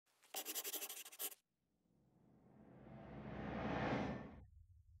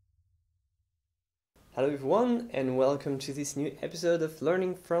Hello everyone and welcome to this new episode of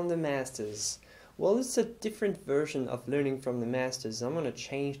Learning from the Masters. Well, it's a different version of Learning from the Masters. I'm going to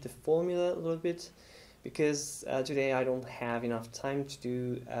change the formula a little bit because today I don't have enough time to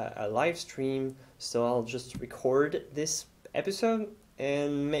do a live stream, so I'll just record this episode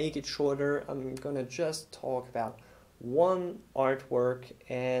and make it shorter. I'm going to just talk about one artwork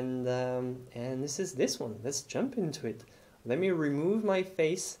and this is this one. Let's jump into it. Let me remove my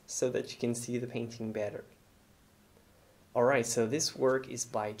face so that you can see the painting better. Alright, so this work is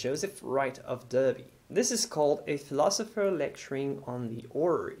by Joseph Wright of Derby. This is called a Philosopher Lecturing on the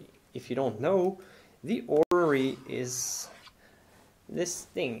Orrery. If you don't know, the Orrery is this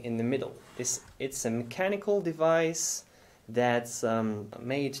thing in the middle. It's a mechanical device that's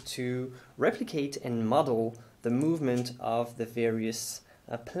made to replicate and model the movement of the various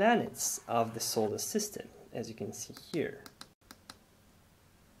planets of the solar system, as you can see here.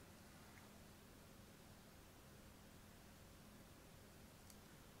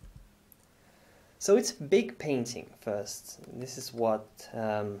 So it's a big painting first. This is what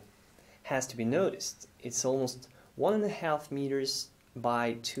has to be noticed. It's almost 1.5 meters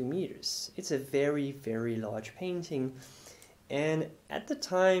by 2 meters. It's a very, very large painting. And at the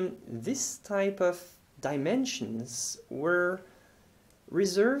time, this type of dimensions were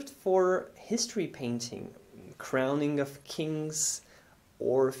reserved for history painting, crowning of kings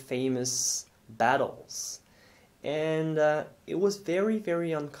or famous battles. And it was very,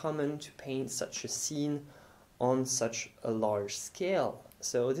 very uncommon to paint such a scene on such a large scale.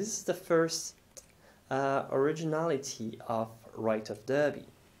 So this is the first originality of Wright of Derby.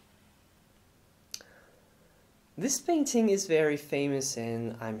 This painting is very famous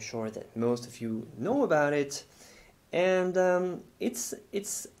and I'm sure that most of you know about it. And it's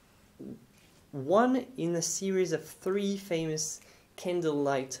one in a series of 3 famous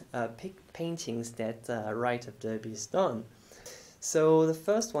candlelight paintings that Wright of Derby has done. So the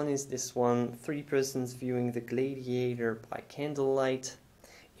first one is this one, 3 persons viewing the gladiator by candlelight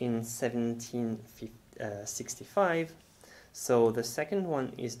in 1765. So the second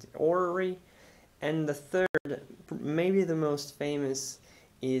one is the Orrery, and the third, maybe the most famous,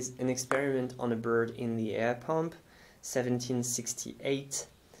 is an experiment on a bird in the air pump, 1768,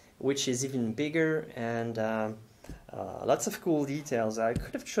 which is even bigger and lots of cool details. I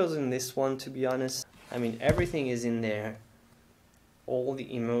could have chosen this one, to be honest. I mean, everything is in there, all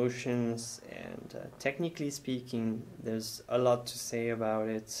the emotions, and technically speaking, there's a lot to say about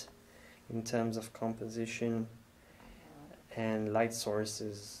it in terms of composition and light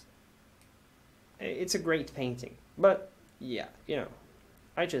sources. It's a great painting, but yeah, you know,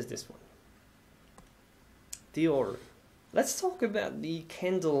 I chose this one. The Orrery. Let's talk about the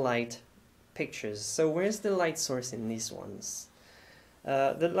candlelight pictures. So where's the light source in these ones?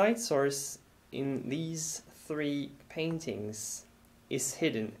 The light source in these 3 paintings is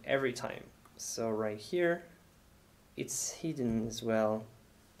hidden every time. So right here, it's hidden as well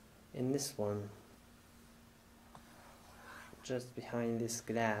in this one, just behind this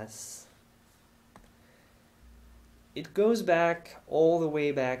glass. It goes back all the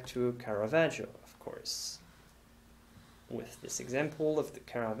way back to Caravaggio, of course. With this example of the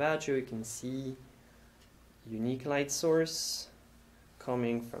Caravaggio, you can see unique light source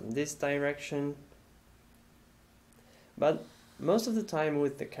coming from this direction. But most of the time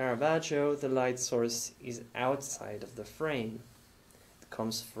with the Caravaggio, the light source is outside of the frame. It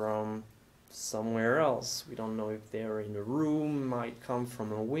comes from somewhere else. We don't know if they're in a room, might come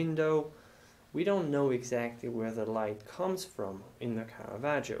from a window. We don't know exactly where the light comes from in the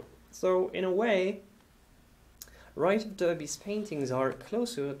Caravaggio. So in a way, Wright of Derby's paintings are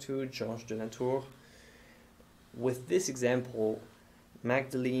closer to Georges de la Tour. With this example,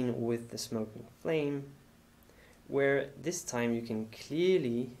 Magdalene with the smoking flame, where this time you can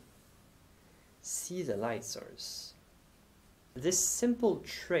clearly see the light source. This simple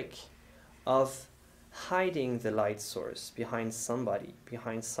trick of hiding the light source behind somebody,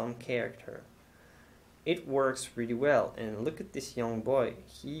 behind some character, it works really well. And look at this young boy.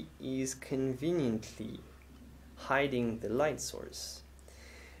 He is conveniently hiding the light source,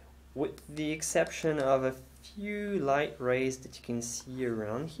 with the exception of a few light rays that you can see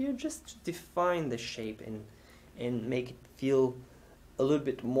around here, just to define the shape and make it feel a little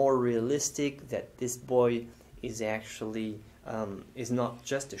bit more realistic that this boy is actually is not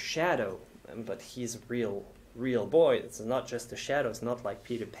just a shadow, but he's a real boy. It's not just a shadow. It's not like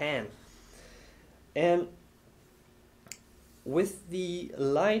Peter Pan. And with the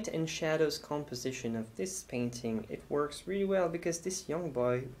light and shadows composition of this painting, it works really well because this young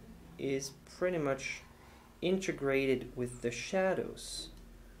boy is pretty much integrated with the shadows.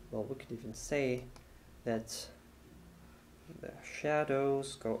 Well, we could even say that the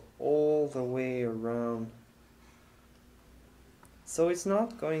shadows go all the way around. So it's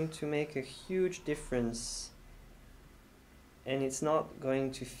not going to make a huge difference, and it's not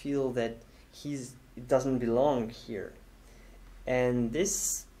going to feel that it doesn't belong here. And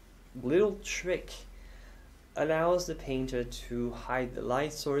this little trick allows the painter to hide the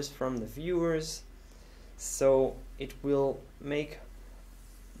light source from the viewers, so it will make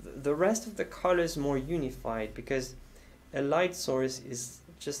the rest of the colors more unified, because a light source is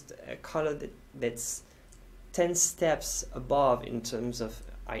just a color that's 10 steps above in terms of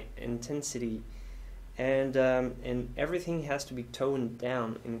intensity, and everything has to be toned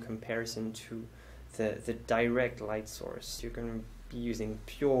down in comparison to the direct light source. You're going to be using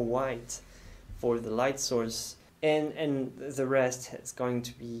pure white for the light source, and the rest is going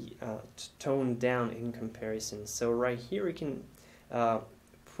to be toned down in comparison. So right here we can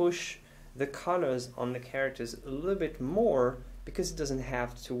push the colors on the characters a little bit more, because it doesn't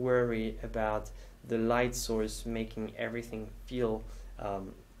have to worry about the light source making everything feel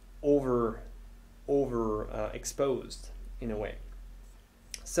over exposed in a way.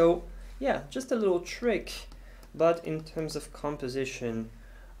 So yeah, just a little trick, but in terms of composition,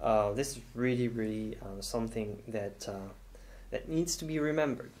 this is really something that needs to be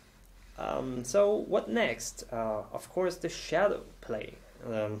remembered. So what next? Of course, the shadow play.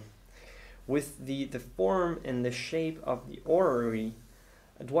 With the form and the shape of the orrery,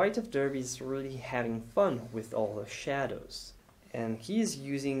 Wright of Derby is really having fun with all the shadows, and he is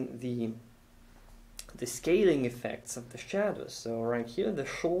using the scaling effects of the shadows. So right here, the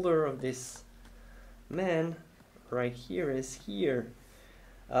shoulder of this man right here is here.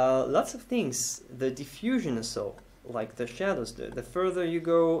 Lots of things, the diffusion or so, like the shadows, the further you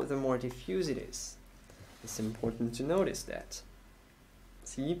go, the more diffuse it is. It's important to notice that.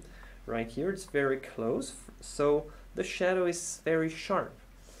 See, right here it's very close, so the shadow is very sharp.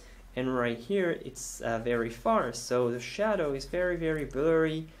 And right here it's very far, so the shadow is very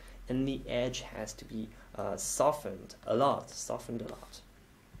blurry, and the edge has to be softened a lot.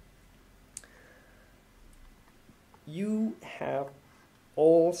 You have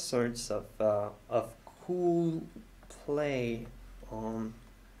all sorts of cool play on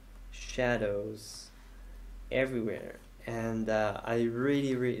shadows everywhere, and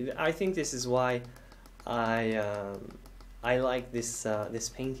I think this is why I like this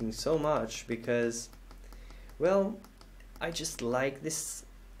painting so much, because, well, I just like this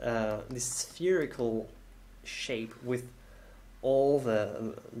spherical shape with all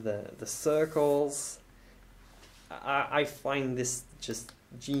the circles. I find this just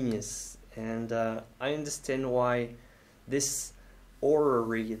genius, and I understand why this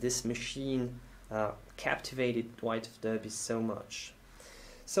orrery, this machine, captivated Wright of Derby so much.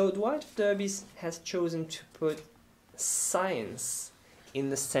 So Wright of Derby has chosen to put science in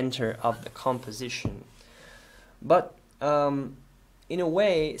the center of the composition, but in a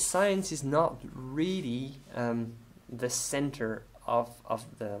way, science is not really the center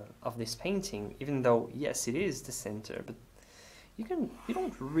of this painting, even though yes, it is the center. But you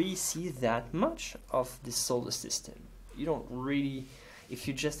don't really see that much of the solar system. You don't really, if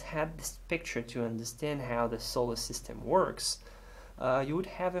you just had this picture to understand how the solar system works, you would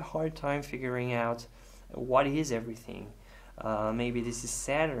have a hard time figuring out what is everything. Maybe this is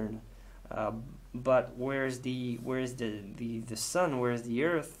Saturn, but where's the sun? Where's the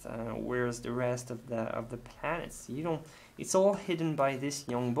Earth? Where's the rest of the planets? You don't. It's all hidden by this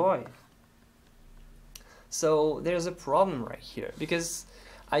young boy. So there's a problem right here, because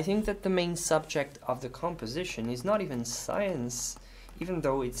I think that the main subject of the composition is not even science, even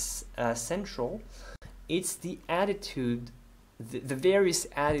though it's central. It's the attitude, the various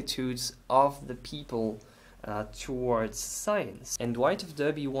attitudes of the people towards science. And Wright of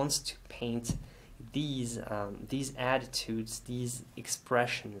Derby wants to paint these attitudes, these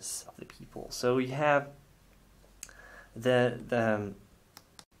expressions of the people. So you have the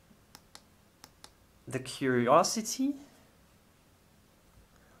curiosity,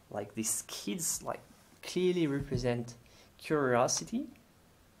 like these kids like clearly represent curiosity.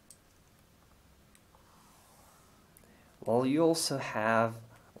 Well, you also have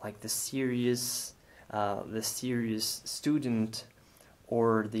like the serious student,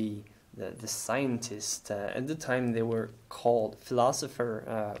 or the scientist. At the time they were called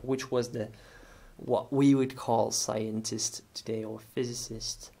philosopher, which was what we would call scientist today, or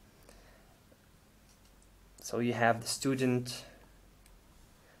physicist. So you have the student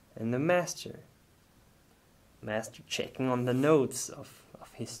and the master checking on the notes of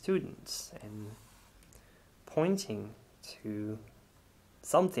his students and pointing to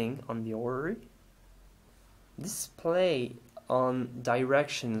something on the orrery. this play on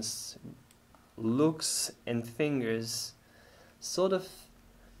directions, looks and fingers sort of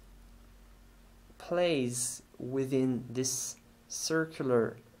plays within this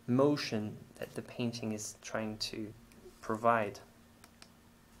circular motion that the painting is trying to provide.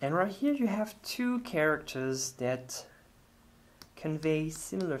 And right here you have two characters that convey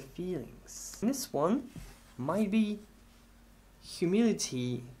similar feelings. This one might be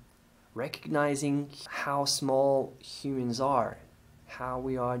humility, recognizing how small humans are, how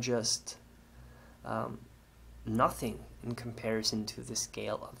we are just nothing in comparison to the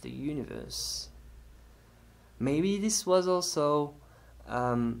scale of the universe. Maybe this was also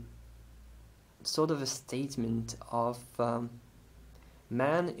sort of a statement of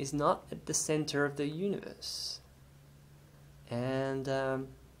man is not at the center of the universe. And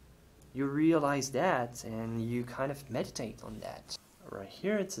you realize that and you kind of meditate on that. Right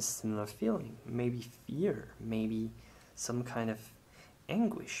here it's a similar feeling, maybe fear, maybe some kind of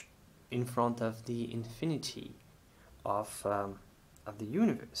anguish in front of the infinity of the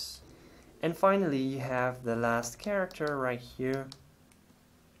universe. And finally you have the last character right here,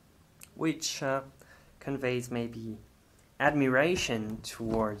 which conveys maybe admiration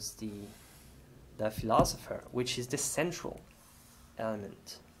towards the philosopher, which is the central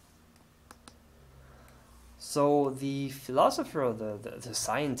element. So the philosopher, the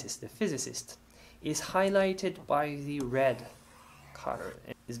scientist, the physicist, is highlighted by the red color.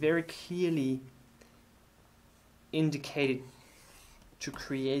 It is very clearly indicated to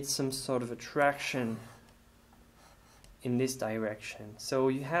create some sort of attraction in this direction. So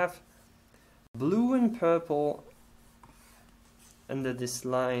you have blue and purple under this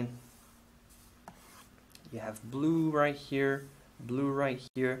line. You have blue right here,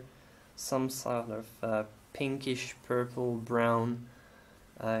 some sort of pinkish purple brown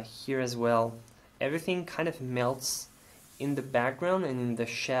here as well. Everything kind of melts in the background and in the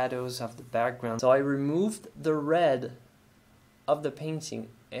shadows of the background. So I removed the red of the painting,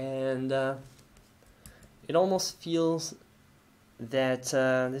 and it almost feels that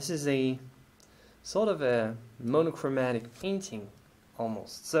this is a sort of a monochromatic painting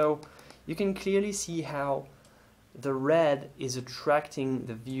almost. So you can clearly see how the red is attracting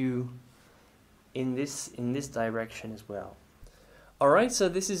the view in this direction as well. Alright, so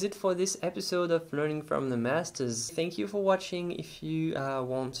this is it for this episode of Learning from the Masters. Thank you for watching. If you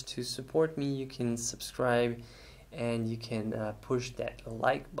want to support me, you can subscribe and you can push that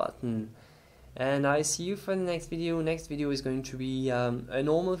like button. And I see you for the next video. Next video is going to be a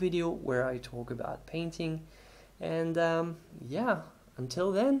normal video where I talk about painting. And yeah,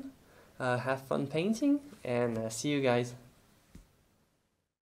 until then, have fun painting and see you guys.